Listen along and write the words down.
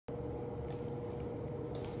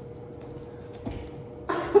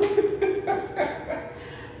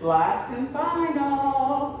Last and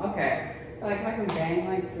final. Okay. Like if I can bang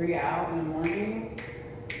like 3 out in the morning,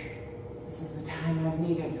 this is the time I've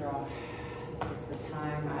needed, girl. This is the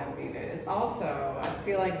time I've needed. It's also, I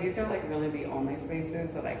feel like these are like really the only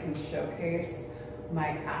spaces that I can showcase my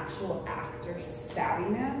actual actor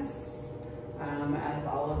savviness, as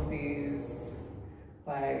all of these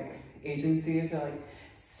like agencies are like,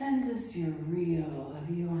 send us your reel of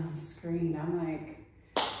you on screen. I'm like,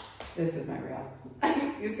 this is my reel.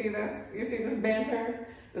 You see this? You see this banter?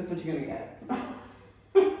 This is what you're gonna get.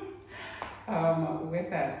 With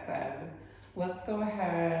that said, let's go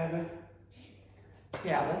ahead.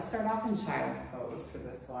 Yeah, let's start off in child's pose for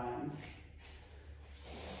this one.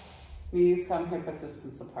 Knees come hip width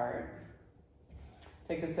distance apart.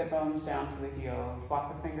 Take the sit bones down to the heels.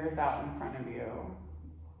 Walk the fingers out in front of you.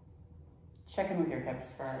 Check in with your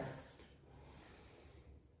hips first.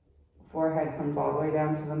 Forehead comes all the way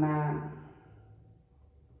down to the mat.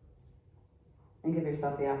 And give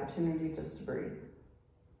yourself the opportunity just to breathe.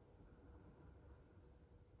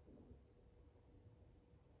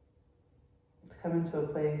 Come into a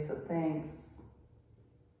place of thanks.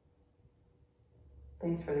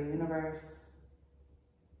 Thanks for the universe,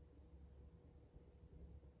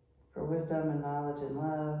 for wisdom and knowledge and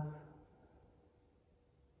love.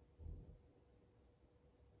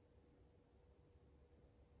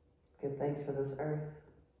 Give thanks for this earth,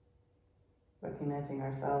 recognizing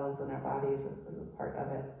ourselves and our bodies as a part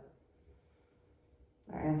of it,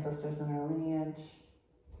 our ancestors and our lineage,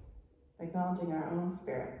 acknowledging our own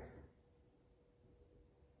spirits.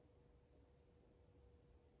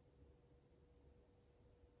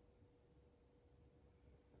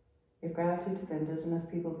 Give gratitude to the indigenous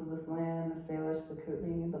peoples of this land, the Salish, the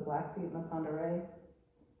Kootenai, the Blackfeet, and the Pend Oreille,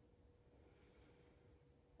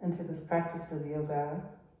 and to this practice of yoga,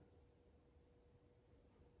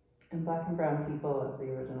 and Black and Brown people as the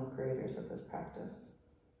original creators of this practice.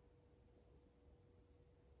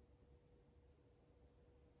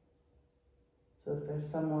 So if there's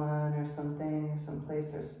someone or something, or some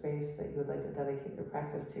place or space that you would like to dedicate your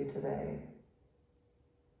practice to today,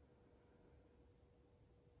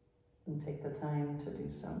 and take the time to do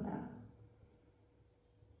so now.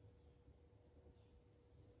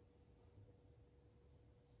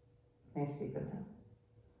 Nice deep inhale.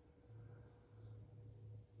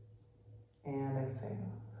 And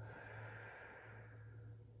exhale.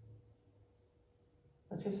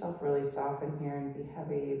 Let yourself really soften here and be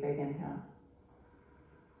heavy. Big inhale.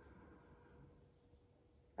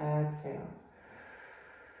 Exhale.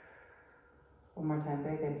 One more time,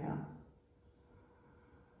 big inhale.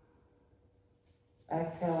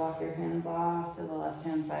 Exhale, walk your hands off to the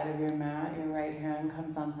left-hand side of your mat. Your right hand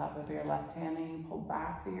comes on top of your left hand and you pull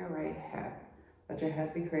back through your right hip. Let your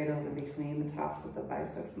head be cradled in between the tops of the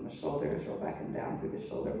biceps and the shoulders. Roll back and down through the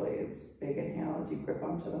shoulder blades. Big inhale as you grip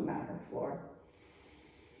onto the mat or floor.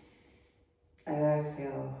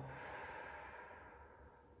 Exhale.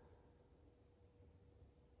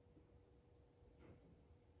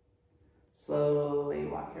 Slowly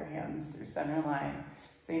walk your hands through center line.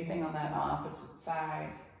 Same thing on that opposite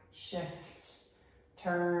side. Shift.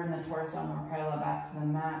 Turn the torso more parallel back to the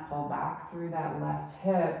mat. Pull back through that left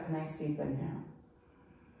hip. Nice deep inhale.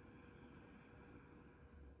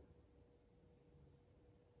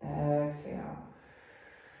 Exhale.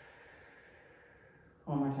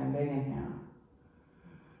 One more time, big inhale.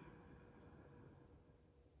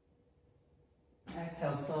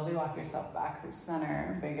 Exhale, slowly walk yourself back through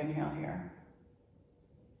center. Big inhale here.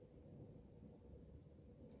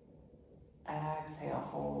 Exhale,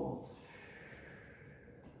 hold.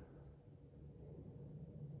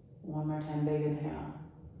 One more time, big inhale.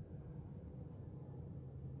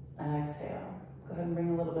 Exhale. Go ahead and bring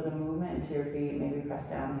a little bit of movement into your feet. Maybe press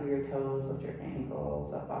down through your toes, lift your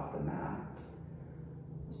ankles up off the mat.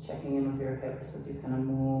 Just checking in with your hips as you kind of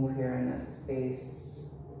move here in this space.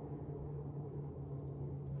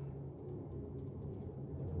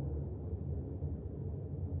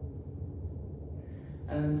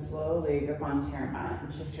 And then slowly grip onto your mat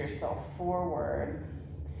and shift yourself forward.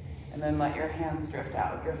 And then let your hands drift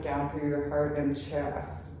out. Drift down through your heart and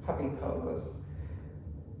chest. Puppy pose.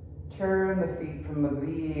 Turn the feet from a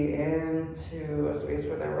V into a space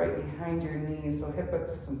where they're right behind your knees. So hip width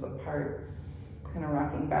distance apart. Kind of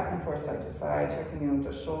rocking back and forth side to side. Checking in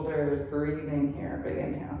with the shoulders. Breathing here. Big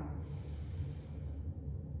inhale.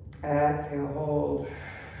 Exhale, hold.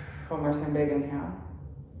 One more time, big inhale.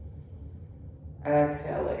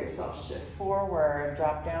 Exhale, let yourself shift forward,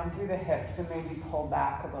 drop down through the hips and maybe pull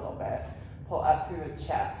back a little bit. Pull up through the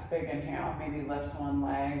chest, big inhale, maybe lift one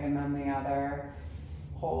leg and then the other.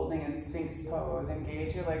 Holding in Sphinx pose,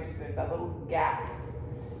 engage your legs so there's that little gap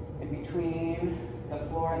In between the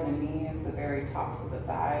floor and the knees, the very tops of the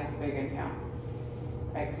thighs, big inhale.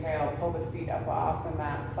 Exhale, pull the feet up off the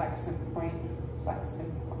mat, flex and point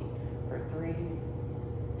for 3,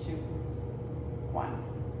 2, 1.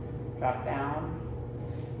 Drop down.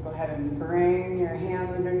 Go ahead and bring your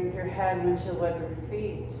hands underneath your head, windshield wiper your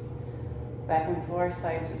feet. Back and forth,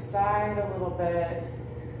 side to side a little bit.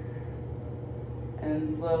 And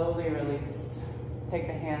slowly release. Take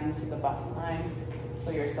the hands to the bust line.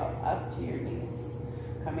 Pull yourself up to your knees.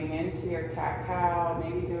 Coming into your cat-cow,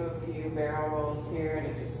 maybe do a few barrel rolls here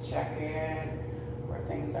to just check in where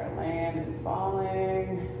things are laying and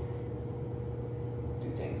falling.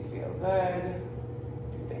 Do things feel good?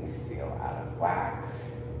 Do things feel out of whack?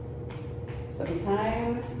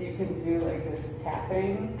 Sometimes you can do like this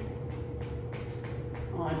tapping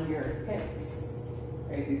on your hips,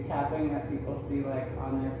 right? These tapping that people see like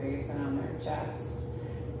on their face and on their chest.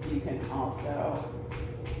 You can also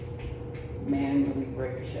manually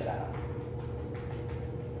break shit up,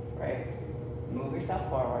 right? Move yourself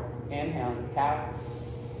forward. Inhale into cat.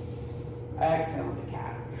 Exhale into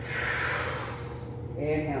cat.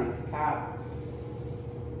 Inhale into cat.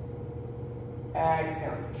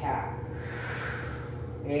 Exhale into cat.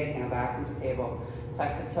 Inhale back into table.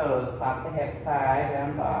 Tuck the toes, pop the hips high,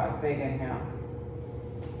 down dog, big inhale.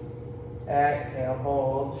 Exhale,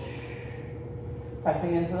 hold.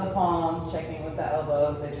 Pressing into the palms, checking with the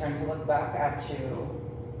elbows, they turn to look back at you.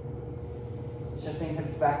 Shifting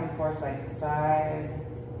hips back and forth, side to side.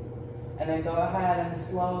 And then go ahead and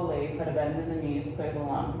slowly put a bend in the knees, clear the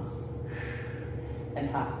lungs. And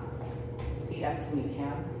hop. Feet up to meet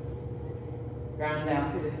hands. Ground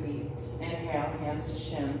down through the feet. Inhale, hands to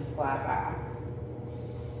shins, flat back.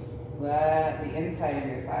 Let the inside of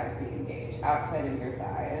your thighs be engaged. Outside of your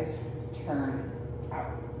thighs, turn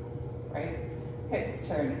out, right? Hips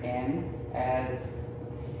turn in as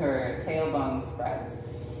your tailbone spreads,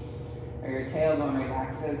 or your tailbone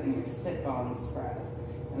relaxes and your sit bones spread.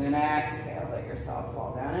 And then exhale, let yourself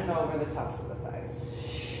fall down and over the tops of the thighs.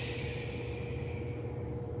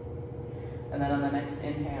 And then on the next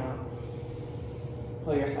inhale,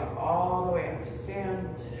 pull yourself all the way up to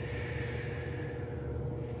stand.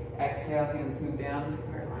 Exhale, hands move down to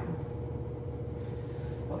prayer line.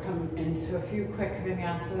 We'll come into a few quick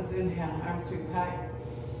vinyasas. Inhale, arms sweep high.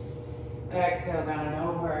 Exhale, down and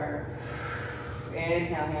over.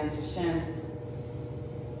 Inhale, hands to shins.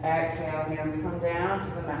 Exhale, hands come down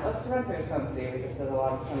to the mat. Let's run through sun C. We just did a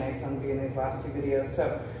lot of sun A, sun B in these last 2 videos.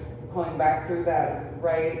 So pulling back through that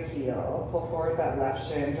right heel, pull forward that left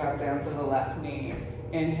shin, drop down to the left knee.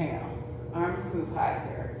 Inhale, arms move high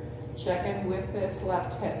here. Check in with this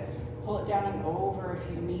left hip. Pull it down and over if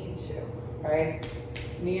you need to, right?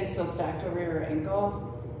 Knee is still stacked over your ankle.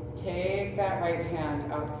 Take that right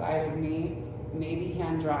hand outside of knee. Maybe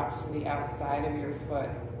hand drops to the outside of your foot.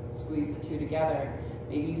 Squeeze the two together.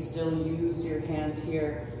 Maybe you still use your hand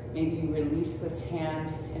here. Maybe you release this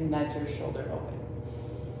hand and nudge your shoulder open.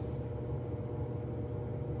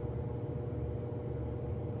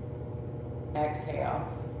 Exhale.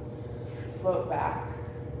 Float back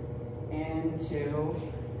into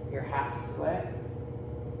your half split.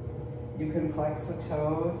 You can flex the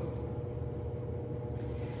toes.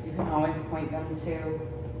 You can always point them to.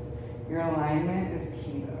 Your alignment is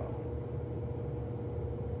key though.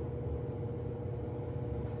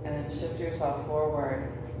 And then shift yourself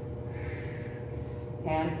forward.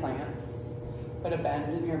 Hand plants. Put a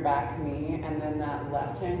bend in your back knee, and then that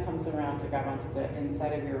left hand comes around to grab onto the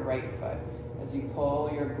inside of your right foot as you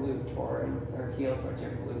pull your glute toward, or heel towards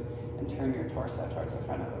your glute, and turn your torso towards the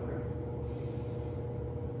front of the room.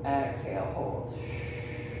 Exhale, hold.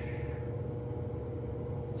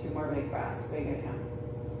 2 more big breaths, big inhale.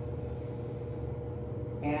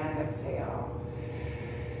 And exhale.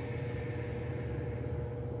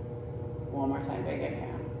 1 more time, big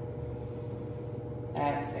inhale.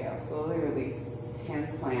 Exhale, slowly release.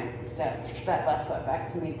 Hands plant. Step that left foot back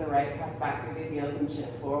to meet the right. Press back through the heels and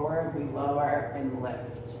shift forward. We lower and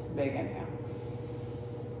lift. Big inhale.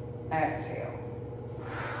 Exhale.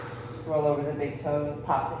 Roll over the big toes.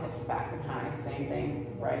 Pop the hips back and high. Same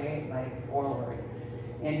thing. Right leg forward.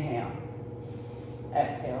 Inhale.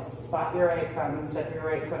 Exhale. Spot your right thumb and step your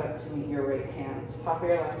right foot up to meet your right hand. Pop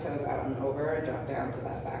your left toes out and over and drop down to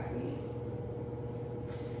that back knee.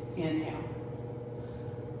 Inhale.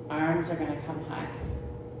 Arms are going to come high.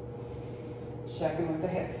 Check in with the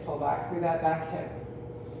hips. Pull back through that back hip.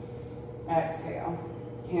 Exhale.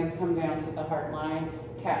 Hands come down to the heart line.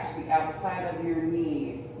 Catch the outside of your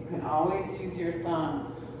knee. You can always use your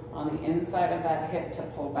thumb on the inside of that hip to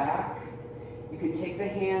pull back. You can take the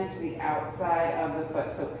hand to the outside of the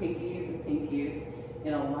foot. So pinkies and pinkies.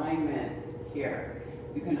 in alignment here.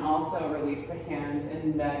 You can also release the hand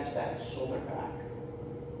and nudge that shoulder back.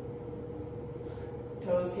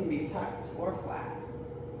 Toes can be tucked or flat.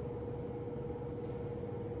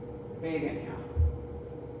 Big inhale.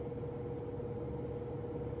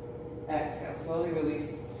 Exhale, slowly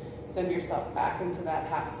release. Send yourself back into that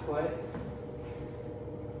half split.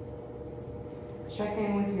 Check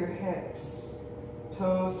in with your hips.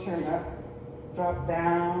 Toes turn up, drop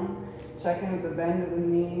down. Check in with the bend of the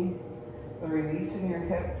knee, the release in your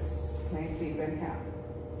hips. Nice deep inhale.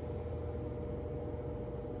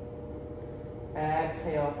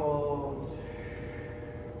 Exhale, hold.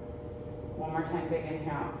 One more time, big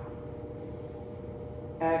inhale.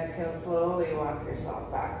 Exhale, slowly walk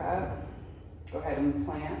yourself back up. Go ahead and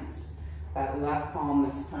plant that left palm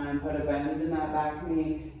this time. Put a bend in that back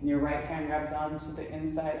knee, and your right hand grabs onto the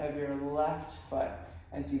inside of your left foot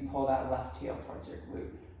as you pull that left heel towards your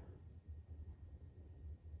glute.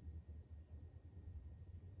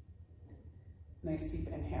 Nice deep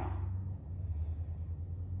inhale.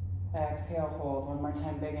 Exhale, hold. One more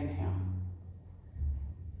time, big inhale.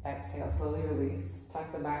 Exhale, slowly release.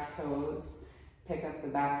 Tuck the back toes. Pick up the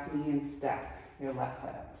back knee and step your left foot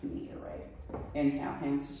up to meet your right. Inhale,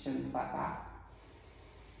 hands to shins, flat back.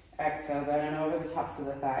 Exhale, bend over the tops of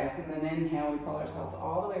the thighs. And then inhale, we pull ourselves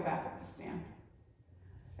all the way back up to stand.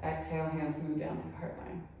 Exhale, hands move down through heart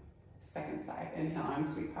line. Second side. Inhale,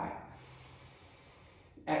 arms sweep high.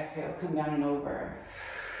 Exhale, come down and over.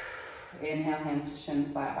 Inhale, hands to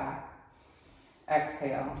shins, flat back.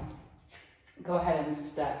 Exhale. Go ahead and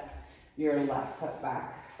step your left foot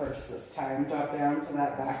back first this time. Drop down to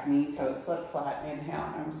that back knee, toes flip flat.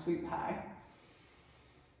 Inhale, arms sweep high.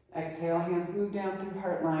 Exhale, hands move down through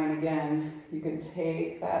heart line again. You can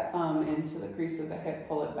take that thumb into the crease of the hip,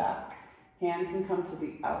 pull it back. Hand can come to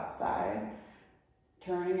the outside,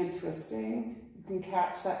 turning and twisting. You can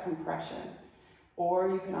catch that compression. Or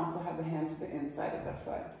you can also have the hand to the inside of the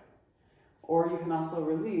foot. Or you can also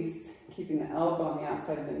release, keeping the elbow on the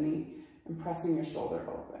outside of the knee and pressing your shoulder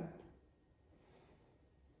open.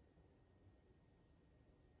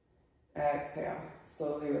 Exhale,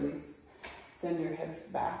 slowly release. Send your hips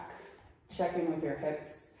back. Check in with your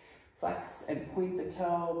hips. Flex and point the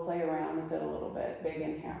toe. Play around with it a little bit. Big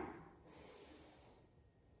inhale.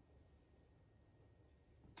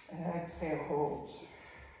 Exhale, hold.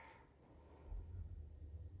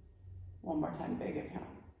 One more time, big inhale.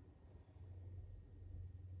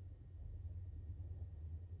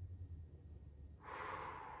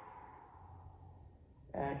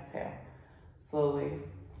 Exhale. Slowly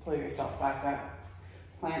pull yourself back up.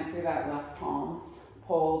 Plant through that left palm.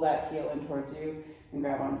 Pull that heel in towards you and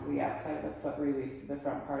grab onto the outside of the foot. Release to the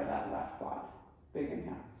front part of that left quad. Big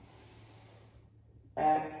inhale.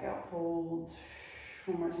 Exhale, hold.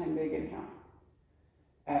 One more time, big inhale.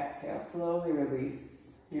 Exhale, slowly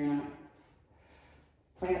release. You're gonna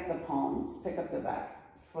plant the palms, pick up the back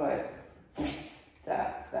foot, and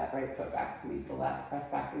step that right foot back to meet the left. Press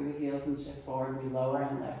back through the heels and shift forward. We lower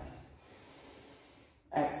and lift.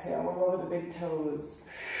 Exhale, roll over the big toes.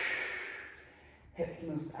 Hips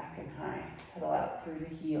move back and high. Pedal out through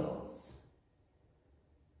the heels.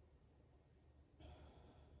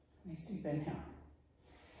 Nice deep inhale.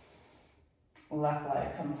 Left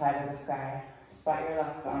leg comes high to the sky. Spot your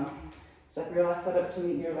left thumb. Step your left foot up to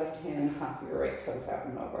meet your left hand and hop your right toes out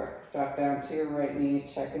and over. Drop down to your right knee.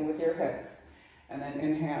 Check in with your hips. And then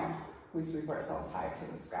inhale. We sweep ourselves high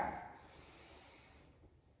to the sky.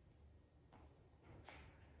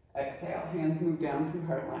 Exhale, hands move down through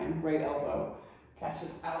heart line. Right elbow catches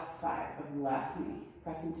outside of left knee.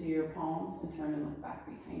 Press into your palms and turn and look back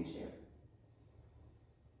behind you.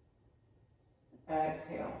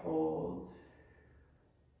 Exhale, hold.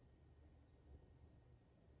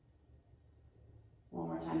 One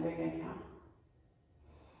more time, big inhale.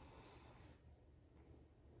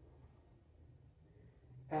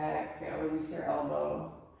 Exhale, release your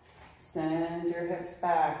elbow. Send your hips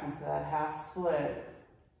back into that half split.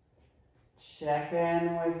 Check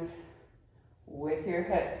in with your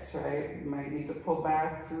hips, right? You might need to pull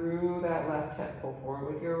back through that left hip, pull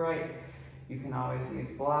forward with your right. You can always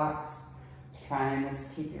use blocks. Try and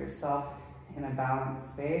just keep yourself in a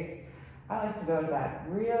balanced space. I like to go to that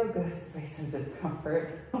real good space of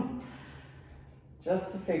discomfort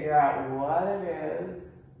just to figure out what it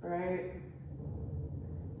is, right?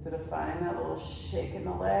 So to find that little shake in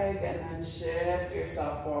the leg and then shift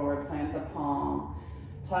yourself forward, plant the palm,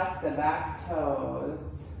 tuck the back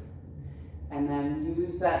toes, and then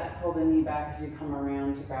use that to pull the knee back as you come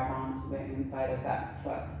around to grab onto the inside of that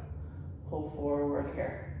foot. Pull forward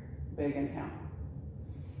here, big inhale.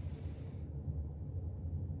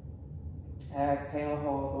 Exhale,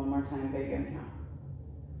 hold. One more time, big inhale.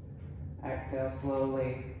 Exhale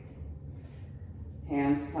slowly.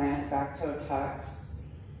 Hands plant, back toe tucks.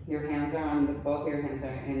 Your hands are on, both your hands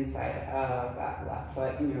are inside of that left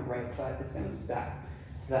foot, and your right foot is gonna step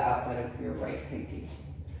to the outside of your right pinky.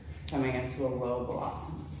 Coming into a low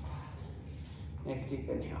Balasana squat. Nice deep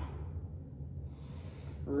inhale.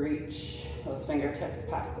 Reach those fingertips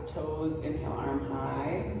past the toes. Inhale, arm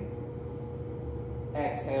high.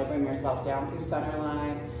 Exhale, bring yourself down through center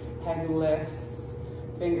line. Head lifts,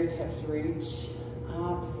 fingertips reach,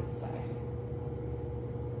 opposite side.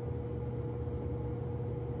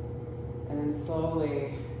 And then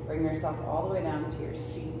slowly bring yourself all the way down to your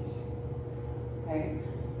seat. Right?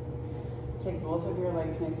 Take both of your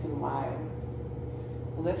legs nice and wide.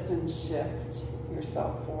 Lift and shift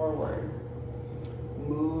yourself forward.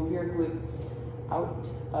 Move your glutes out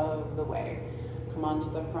of the way. Come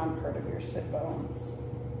onto the front part of your sit bones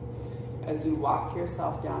as you walk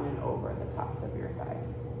yourself down and over the tops of your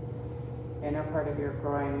thighs. Inner part of your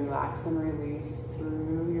groin, relax and release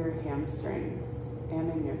through your hamstrings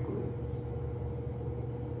and in your glutes.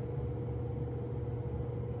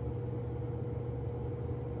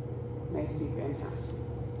 Nice deep inhale.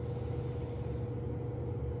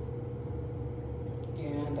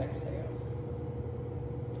 And exhale.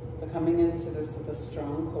 So coming into this with a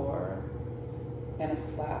strong core and a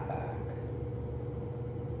flat back,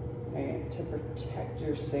 right, to protect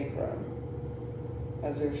your sacrum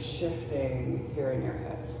as you're shifting here in your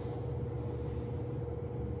hips.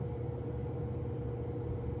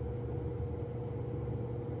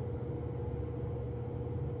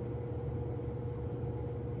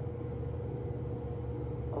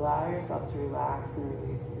 Allow yourself to relax and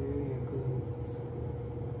release through your glutes,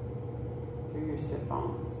 through your sit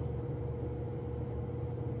bones.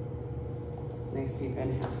 Nice deep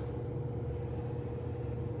inhale.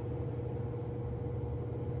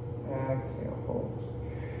 Exhale, hold.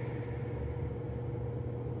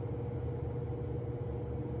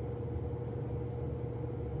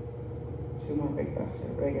 Two more big breaths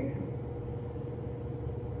here. Big inhale.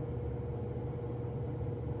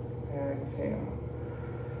 Exhale.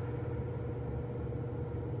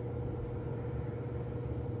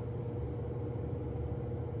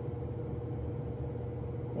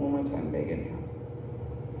 One more time, big inhale.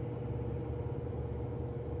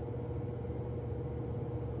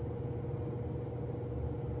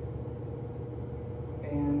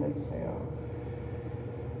 And exhale.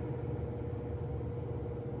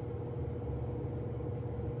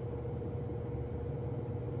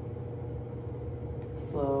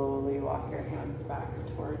 Slowly walk your hands back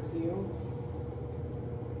towards you,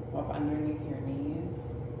 up underneath your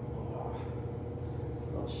knees.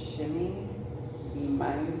 A little shimmy. Be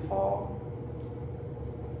mindful.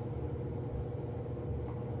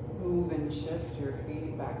 Move and shift your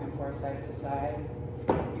feet back and forth, side to side.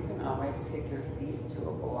 You can always take your feet to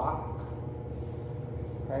a block,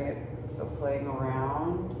 right? So playing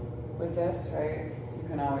around with this, right? You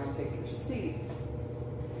can always take your seat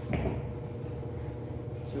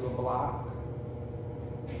to a block,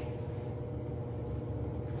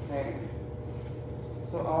 right?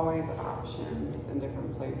 So always options in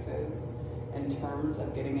different places in terms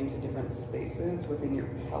of getting into different spaces within your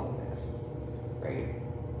pelvis, right?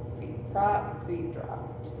 Feet propped, feet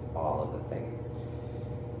dropped, all of the things.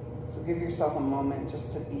 So give yourself a moment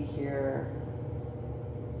just to be here.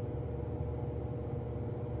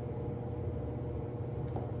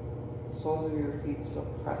 Soles of your feet still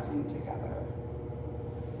pressing together.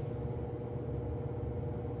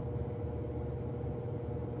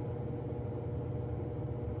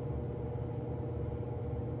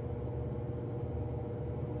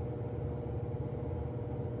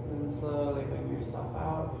 And slowly bring yourself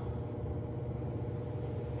out.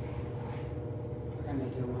 We're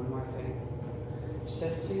going to do one more thing.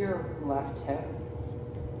 Shift to your left hip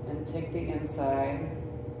and take the inside.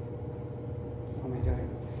 What am I doing?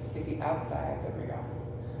 Take the outside, there we go,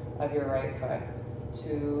 of your right foot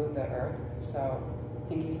to the earth. So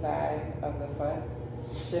pinky side of the foot,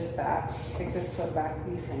 shift back, kick this foot back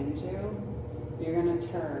behind you. You're gonna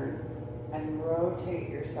turn and rotate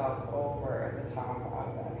yourself over the top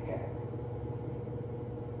of that hip.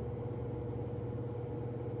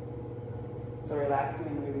 So relaxing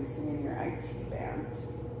and releasing in your IT band.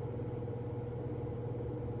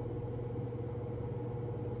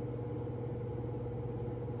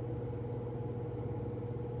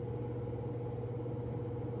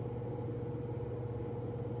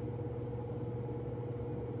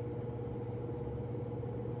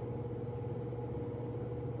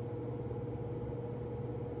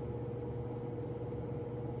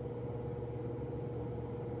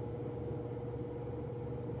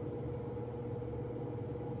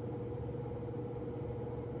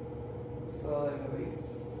 slowly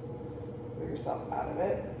release. Pull yourself out of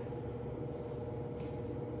it.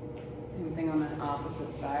 Same thing on the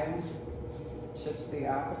opposite side. Shift to the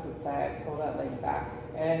opposite side. Pull that leg back.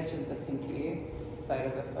 Edge of the pinky side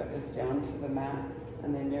of the foot is down to the mat.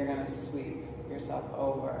 And then you're gonna sweep yourself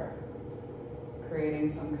over. Creating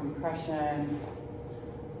some compression.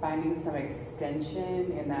 Finding some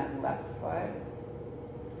extension in that left foot.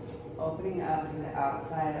 Opening up to the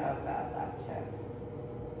outside of that left hip.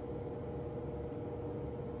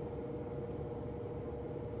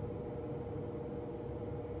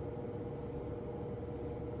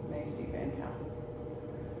 Nice deep inhale.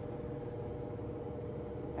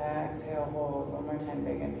 Exhale, hold. One more time,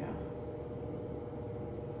 big inhale.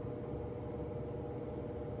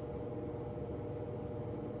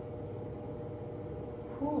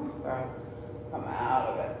 Whew, girl. Come out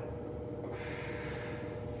of it.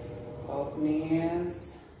 Both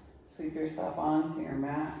knees. Sweep yourself onto your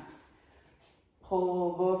mat.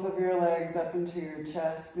 Pull both of your legs up into your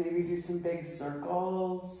chest. Maybe do some big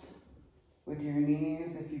circles with your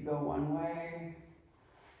knees if you go one way.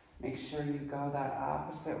 Make sure you go that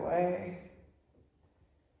opposite way.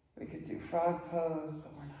 We could do frog pose,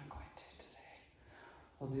 but we're not going to today.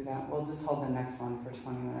 We'll do that. We'll just hold the next one for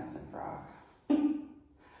 20 minutes in frog.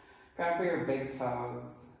 Grab for your big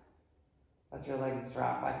toes. Let your legs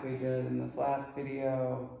drop like we did in this last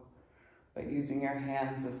video, but using your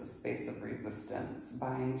hands as a space of resistance.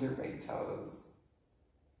 Bind your big toes.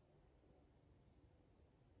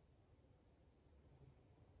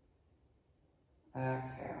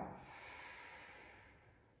 Exhale.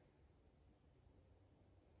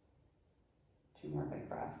 Two more big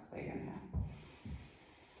breaths. Big inhale.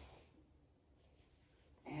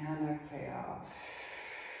 And exhale.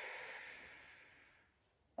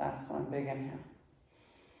 Last one, big inhale.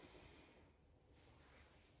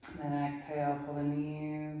 And then exhale, pull the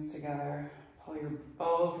knees together. Pull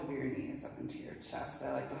both of your knees up into your chest.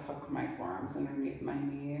 I like to hook my forearms underneath my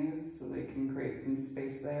knees so they can create some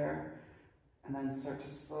space there. And then start to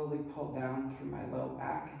slowly pull down through my low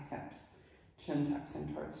back and hips. Chin tucks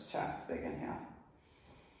in towards chest, big inhale.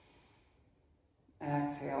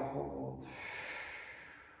 Exhale, hold.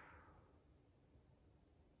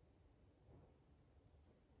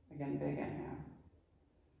 Again, big inhale.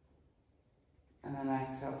 And then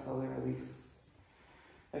exhale, slowly release.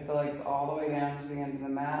 Take the legs all the way down to the end of the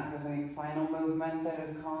mat. If there's any final movement that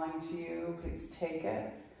is calling to you, please take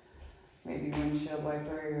it. Maybe windshield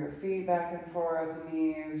wiper your feet back and forth,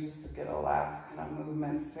 knees, just to get a last kind of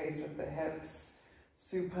movement space with the hips.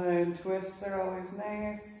 Supine twists are always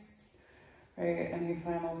nice, right? Any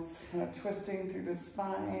final kind of twisting through the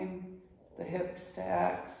spine, the hip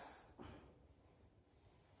stacks.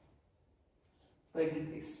 Leg can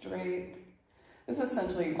be straight. This is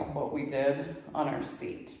essentially what we did on our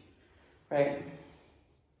seat, right?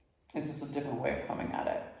 It's just a different way of coming at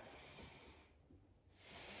it.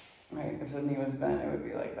 Right, if the knee was bent, it would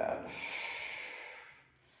be like that.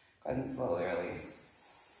 Go ahead and slowly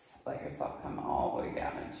release. Let yourself come all the way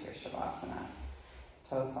down into your Shavasana.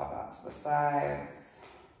 Toes hop out to the sides.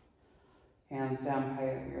 Hands down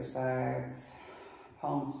tight at your sides.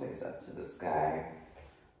 Palms face up to the sky.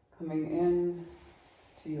 Coming in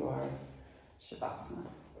to your Shavasana.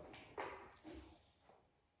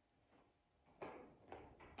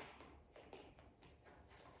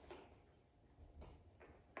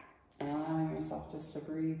 And allowing yourself just to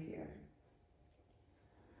breathe here.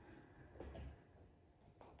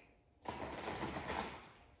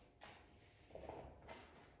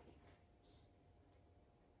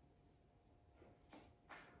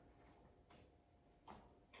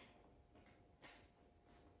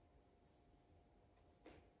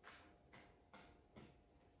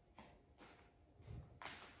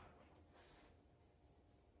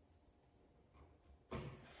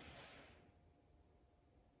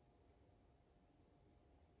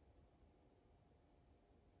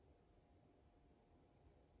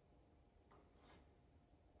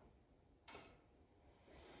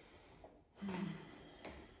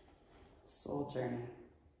 Soul journey.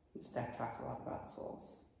 This deck talks a lot about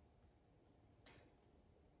souls.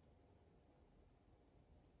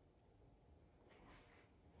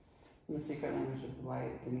 In the Secret Language of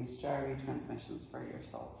Light, Denise Jari, Transmissions for Your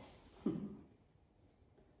Soul.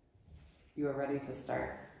 You are ready to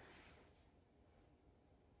start.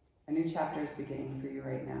 A new chapter is beginning for you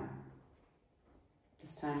right now.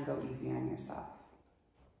 This time, go easy on yourself.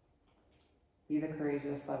 Be the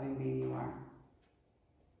courageous, loving being you are.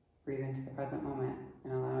 Breathe into the present moment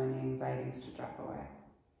and allow any anxieties to drop away.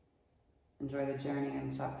 Enjoy the journey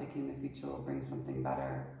and stop thinking the future will bring something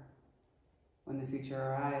better. When the future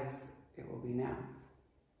arrives, it will be now.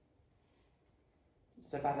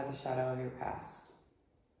 Step out of the shadow of your past.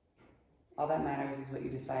 All that matters is what you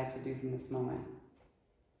decide to do from this moment.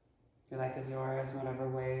 Your life is yours in whatever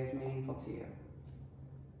way is meaningful to you.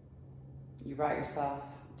 You brought yourself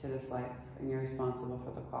to this life, and you're responsible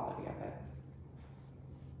for the quality of it.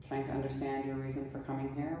 Trying to understand your reason for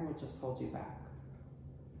coming here will just hold you back.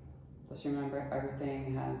 Just remember,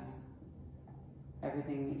 everything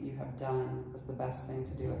that you have done was the best thing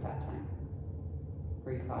to do at that time,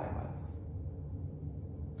 where you thought it was.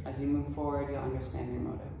 As you move forward, you'll understand your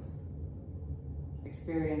motives.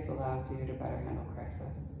 Experience allows you to better handle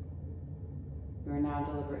crisis. You are now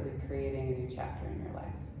deliberately creating a new chapter in your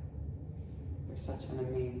life. You're such an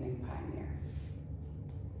amazing pioneer.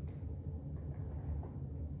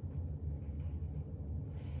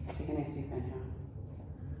 Take a nice deep inhale.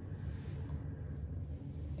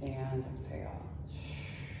 And exhale.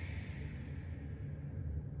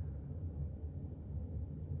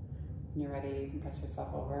 When you're ready, you can press yourself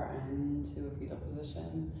over into a fetal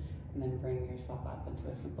position and then bring yourself up into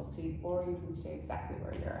a simple seat, or you can stay exactly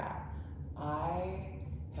where you're at. I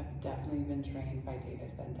have definitely been trained by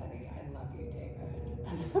David Vendetti. I love you, David.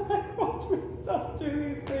 As I watch myself do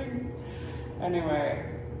these things. Anyway,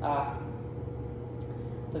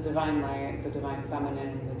 the divine light, the divine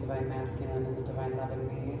feminine, the divine masculine, and the divine love in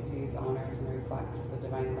me sees, honors, and reflects the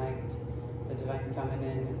divine light, the divine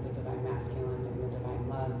feminine, the divine masculine, and the divine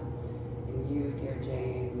love in you, dear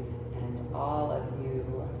Jane, and all of you,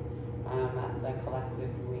 the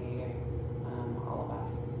collective we, all of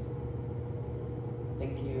us.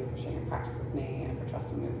 Thank you for sharing your practice with me and for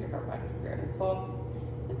trusting me with your heart, body, spirit, and soul.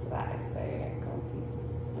 And to that I say, go in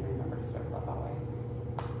peace, and remember to serve love always.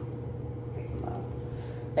 Peace and love.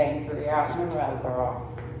 Bang 3 out in a row,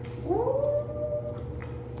 girl.